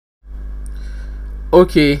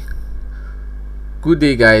Okay, good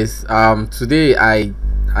day guys. Today I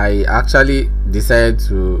actually decided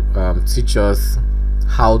to teach us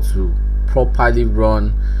how to properly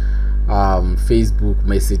run Facebook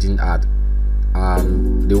messaging ad,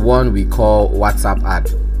 the one we call WhatsApp ad,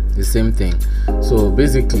 the same thing. So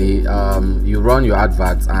basically you run your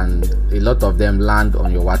adverts and a lot of them land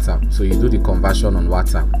on your WhatsApp, so you do the conversion on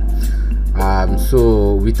WhatsApp.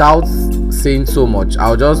 So without saying so much,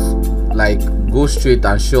 I'll just like go straight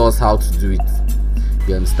and show us how to do it.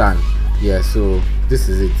 You understand? Yeah, so this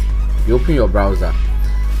is it. You open your browser.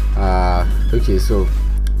 Okay, so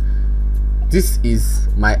this is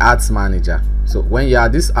my ads manager. So when you are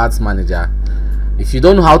this ads manager, if you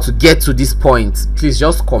don't know how to get to this point, please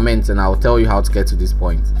just comment and I'll tell you how to get to this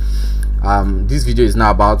point. This video is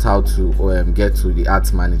now about how to get to the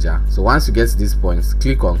ads manager. So once you get to this point,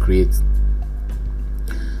 click on create.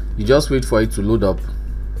 You just wait for it to load up.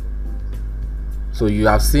 So you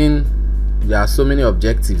have seen there are so many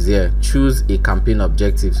objectives here. Choose a campaign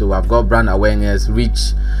objective. So I've got brand awareness,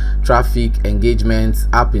 reach, traffic, engagement,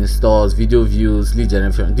 app installs, video views, lead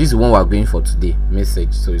generation. This is the one we're going for today,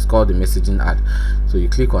 message. So it's called the messaging ad. So you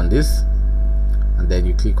click on this and then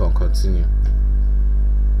you click on continue.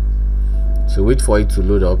 So wait for it to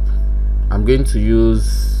load up. I'm going to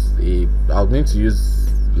use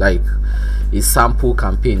like a sample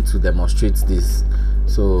campaign to demonstrate this.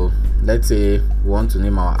 So let's say we want to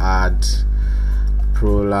name our ad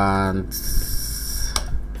Proland,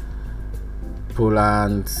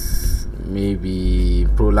 maybe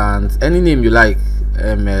Proland, any name you like.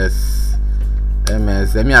 MS. I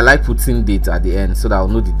mean, I like putting date at the end so that I'll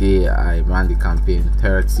know the day I ran the campaign,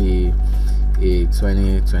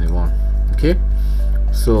 30/8/2021. Okay,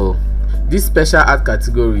 so this special ad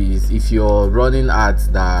category is if you're running ads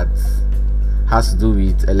that has to do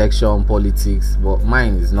with election politics, but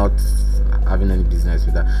mine is not having any business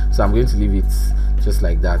with that, so I'm going to leave it just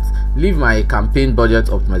like that. Leave my campaign budget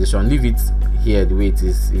optimization, leave it here the way it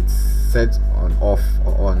is. It's set on off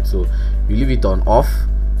or on, so you leave it on off.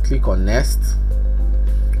 Click on next,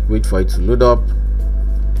 wait for it to load up.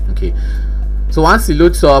 Okay, so once it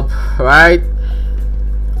loads up, right,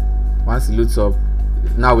 once it loads up,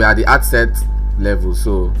 now we are at the ad set level.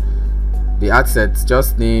 So the ad set,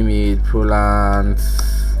 just name it Proland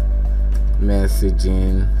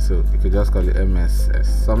messaging, so you could just call it MSS,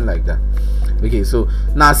 something like that. Okay, so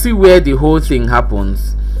now see where the whole thing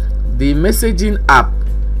happens. The messaging app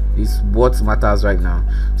is what matters right now.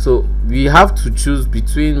 So we have to choose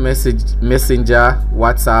between Messenger,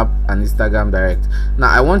 WhatsApp and Instagram Direct. Now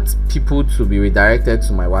I want people to be redirected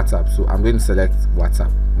to my WhatsApp, so I'm going to select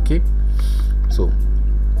WhatsApp. Okay, so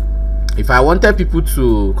if I wanted people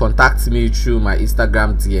to contact me through my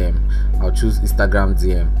Instagram DM, I'll choose Instagram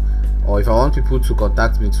DM. Or if I want people to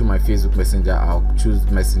contact me through my Facebook Messenger, I'll choose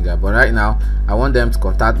Messenger. But right now I want them to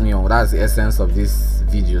contact me on, that's the essence of this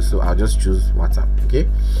video, so I'll just choose WhatsApp. Okay,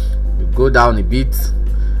 we go down a bit.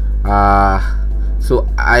 So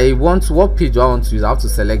I want, what page do I want to use? I have to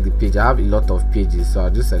select the page. I have a lot of pages, so I'll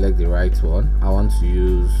just select the right one. I want to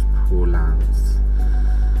use Proland.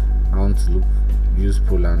 I want to use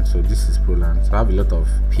Proland, so this is Proland. So I have a lot of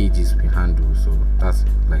pages we handle, so that's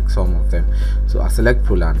like some of them. So I select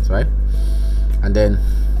Proland, right? And then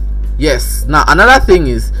yes, now another thing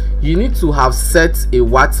is you need to have set a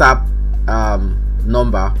WhatsApp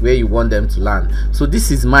number where you want them to land. So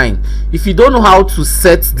this is mine. If you don't know how to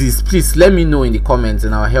set this, please let me know in the comments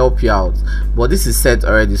and I'll help you out. But this is set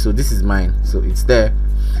already, so this is mine, so it's there.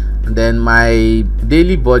 And then my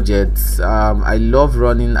daily budget, I love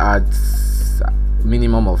running ads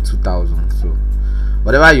minimum of 2,000. So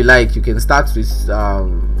whatever you like, you can start with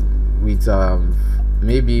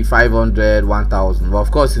maybe 500, 1,000. But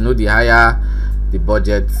of course, you know, the higher the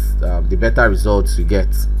budget, the better results you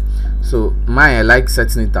get. So mine, I like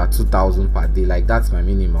setting it at 2,000 per day, like that's my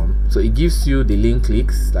minimum. So it gives you the link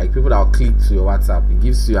clicks, like people that will click to your WhatsApp, it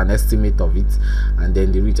gives you an estimate of it and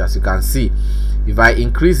then the reach. As you can see, if I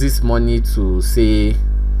increase this money to say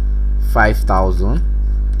 5,000,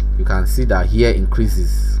 you can see that here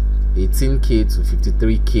increases 18k to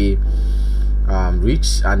 53k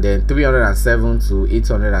reach, and then 307 to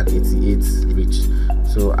 888 reach.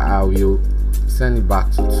 So I will send it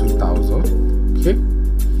back to 2,000. Okay,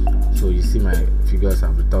 so you see my figures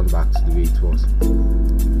have returned back to the way it was.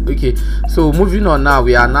 Okay, so moving on, now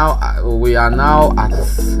we are now at a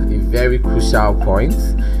very crucial point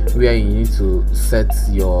where you need to set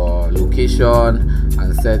your location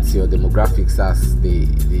and set your demographics as the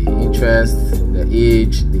interest, the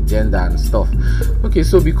age, the gender and stuff. Okay,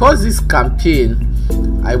 so because this campaign,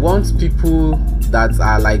 I want people that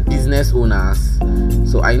are like business owners,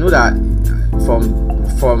 so I know that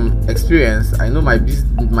from experience, I know my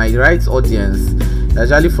right audience is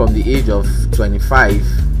actually from the age of 25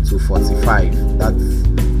 to 45.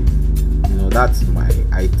 That's my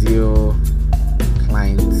ideal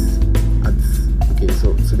client. Okay,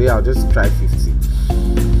 so today I'll just try 50.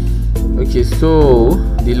 Okay, so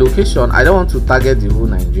the location, I don't want to target the whole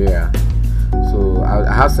Nigeria, so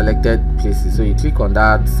I have selected places. So you click on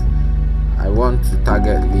that. I want to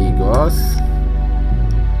target Lagos.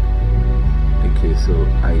 Okay, so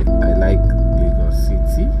I like Lagos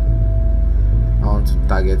City. I want to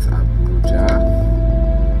target Abuja.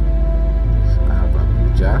 So I have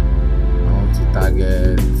Abuja. I want to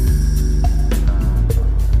target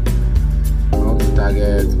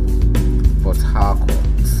Port Harcourt.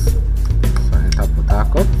 So I enter Port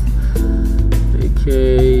Harcourt.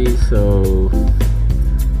 Okay, so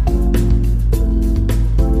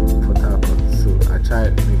Port Harcourt. So I try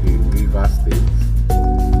maybe River State.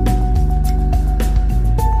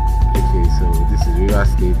 Okay, so this is River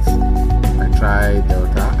State. I try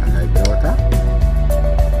Delta. I like Delta.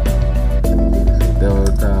 Okay, so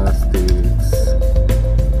Delta States.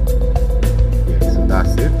 Yeah, so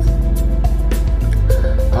that's it.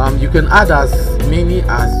 You can add as many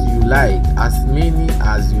as you like,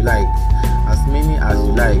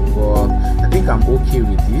 but I think I'm okay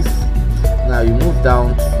with this. Now you move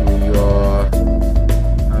down to your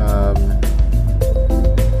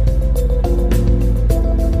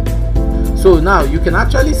so now you can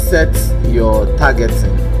actually set your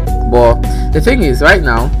targeting, but the thing is, right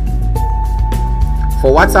now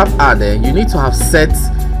for WhatsApp ad, you need to have set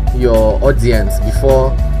your audience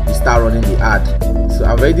before you start running the ad. So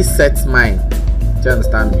I've already set mine. Do you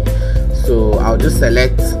understand me? So I'll just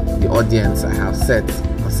select the audience I have set.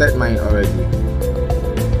 I've set mine already,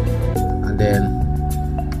 and then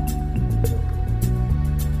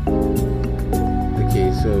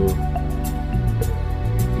okay, so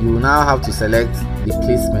you now have to select the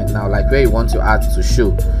placement now, like where you want your ad to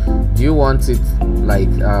show. Do you want it like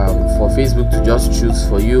for Facebook to just choose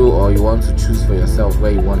for you, or you want to choose for yourself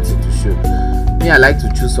where you want it to show? Me, I like to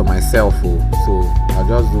choose for myself, so I'll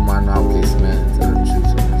just do manual placement and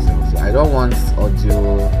choose for myself. So I don't want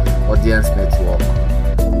audience network.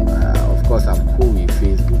 Of course, I'm cool with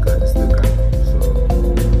Facebook and Instagram. So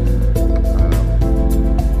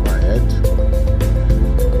go ahead,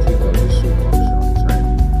 click on the show options, right?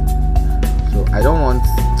 So I don't want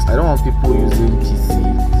people using PC.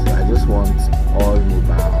 So I just want all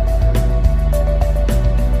mobile.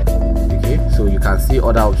 Okay, so you can see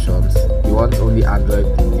other options. You want only Android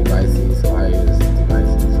devices or iOS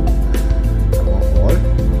devices, so I want all.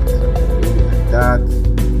 So maybe like that.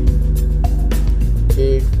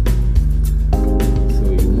 Okay, so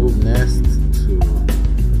you move next.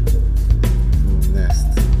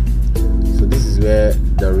 So this is where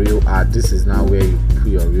the real ad, this is now where you put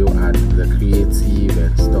your real ad, the creative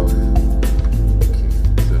and stuff. Okay,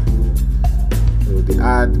 so the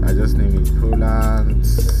ad, I just name it Poland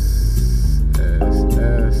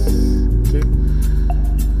SS. Okay,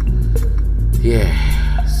 yeah,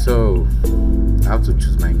 so I have to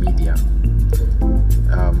choose my media.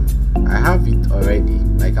 I have it already,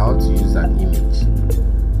 like I want to use an image,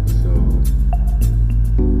 so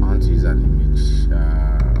I want to use an image.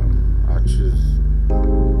 I'll choose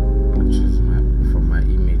from my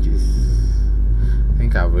images. I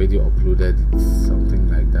think I've already uploaded it, something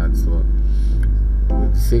like that. So for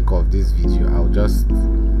the sake of this video, I'll just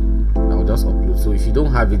upload. So if you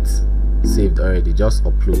don't have it saved already, just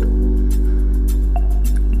upload.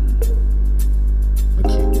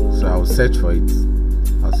 Okay, so I'll search for it.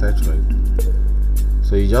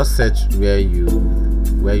 So you just search where you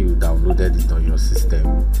downloaded it on your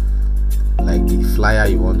system, like the flyer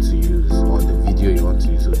you want to use or the video you want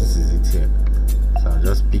to use. So this is it here. So I'll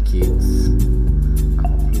just pick it and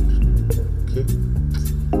upload. Okay,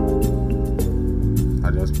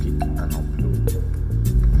 I'll just pick and upload.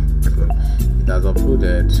 So it has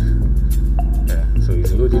uploaded. Yeah, so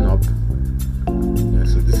it's loading up. Yeah,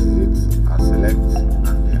 so this is it. I'll select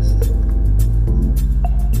and next.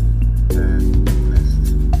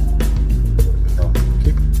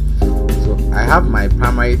 I have my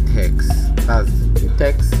primary text. That's the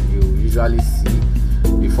text you usually see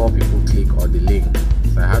before people click on the link.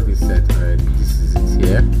 So I have it set already. This is it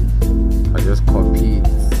here. I just copy it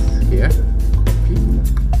here. Copy.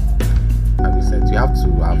 Have it set. You have to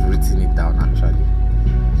have written it down actually.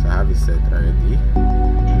 So I have it set already.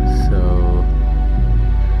 So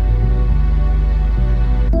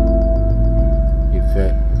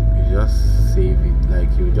you just save it,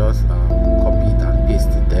 like you just copy it and paste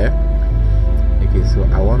it there. Okay, so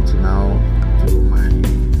I want to now do my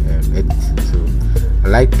editing. So I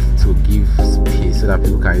like to give space so that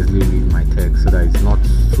people can easily read my text, so that it's not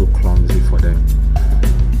so clumsy for them.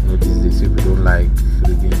 You know, these days people don't like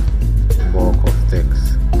reading bulk of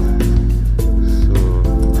text. So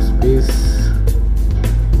space.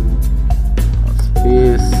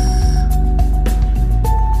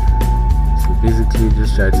 So basically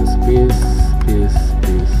just try to space.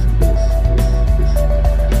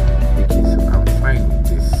 Okay, so I'm fine with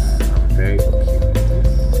this. I'm very okay with this.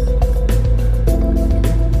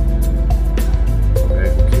 Very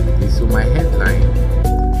okay with this. So my headline,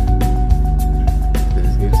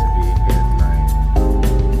 there's going to be a headline.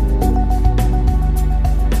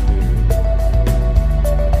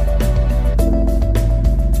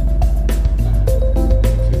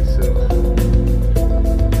 Okay,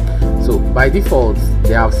 so by default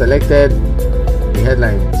they have selected the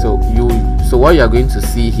headline. So what you're going to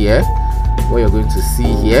see here,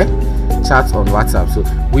 chat on WhatsApp. So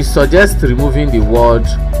we suggest removing the word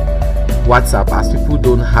WhatsApp, as people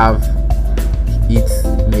don't have it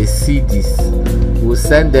may see this. We'll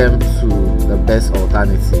send them to the best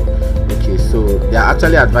alternative. Okay, so they are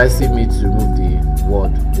actually advising me to remove the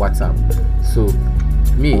word WhatsApp. So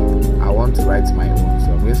me, I want to write my own.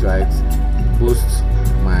 So I'm going to write boost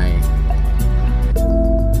my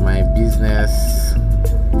business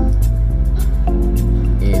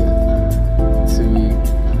in 3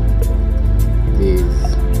 days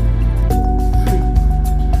free.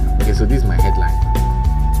 Okay, so this is my headline.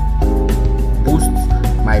 Boost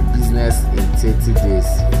my business in 30 days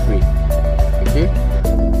free. Okay,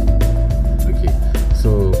 so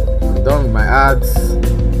I'm done with my ads.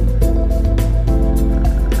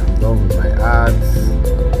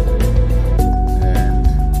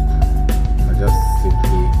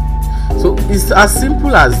 So it's as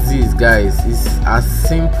simple as this, guys. It's as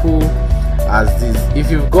simple as this.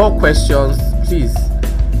 If you've got questions, please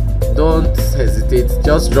don't hesitate,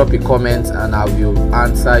 just drop a comment and I will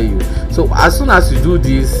answer you. So as soon as you do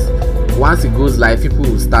this, once it goes live, people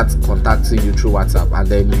will start contacting you through WhatsApp, and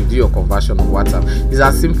then you do your conversion on WhatsApp. It's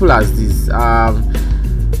as simple as this.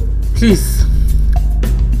 Please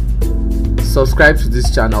subscribe to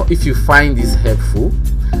this channel if you find this helpful,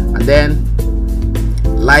 and then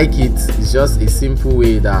like it. It's just a simple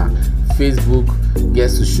way that Facebook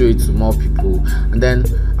gets to show it to more people. And then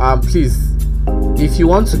please, if you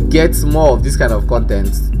want to get more of this kind of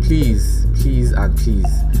content, please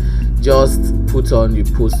just put on your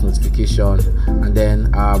post notification, and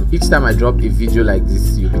then each time I drop a video like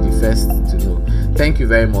this, you'll be the first to know. Thank you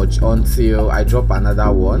very much until I drop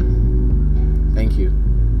another one. Thank you.